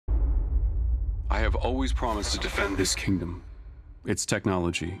I have always promised to defend this kingdom, its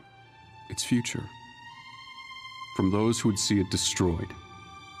technology, its future, from those who would see it destroyed.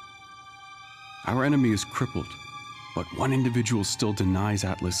 Our enemy is crippled, but one individual still denies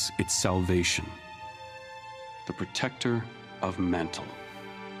Atlas its salvation. The protector of Mantle.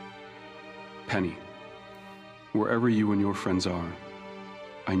 Penny, wherever you and your friends are,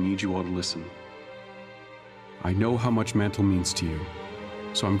 I need you all to listen. I know how much Mantle means to you,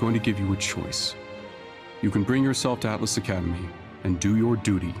 so I'm going to give you a choice. You can bring yourself to Atlas Academy and do your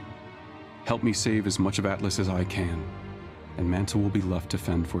duty. Help me save as much of Atlas as I can, and Mantle will be left to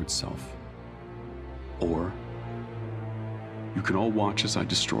fend for itself. Or you can all watch as I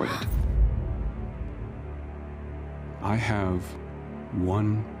destroy it. I have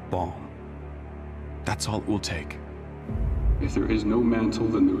one bomb. That's all it will take. If there is no Mantle,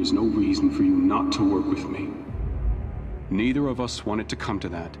 then there is no reason for you not to work with me. Neither of us want it to come to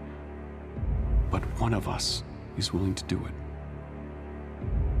that, but one of us is willing to do it.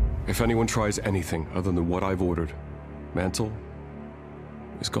 If anyone tries anything other than what I've ordered, Mantle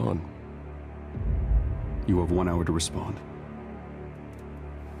is gone. You have 1 hour to respond.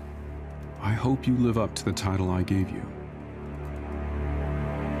 I hope you live up to the title I gave you.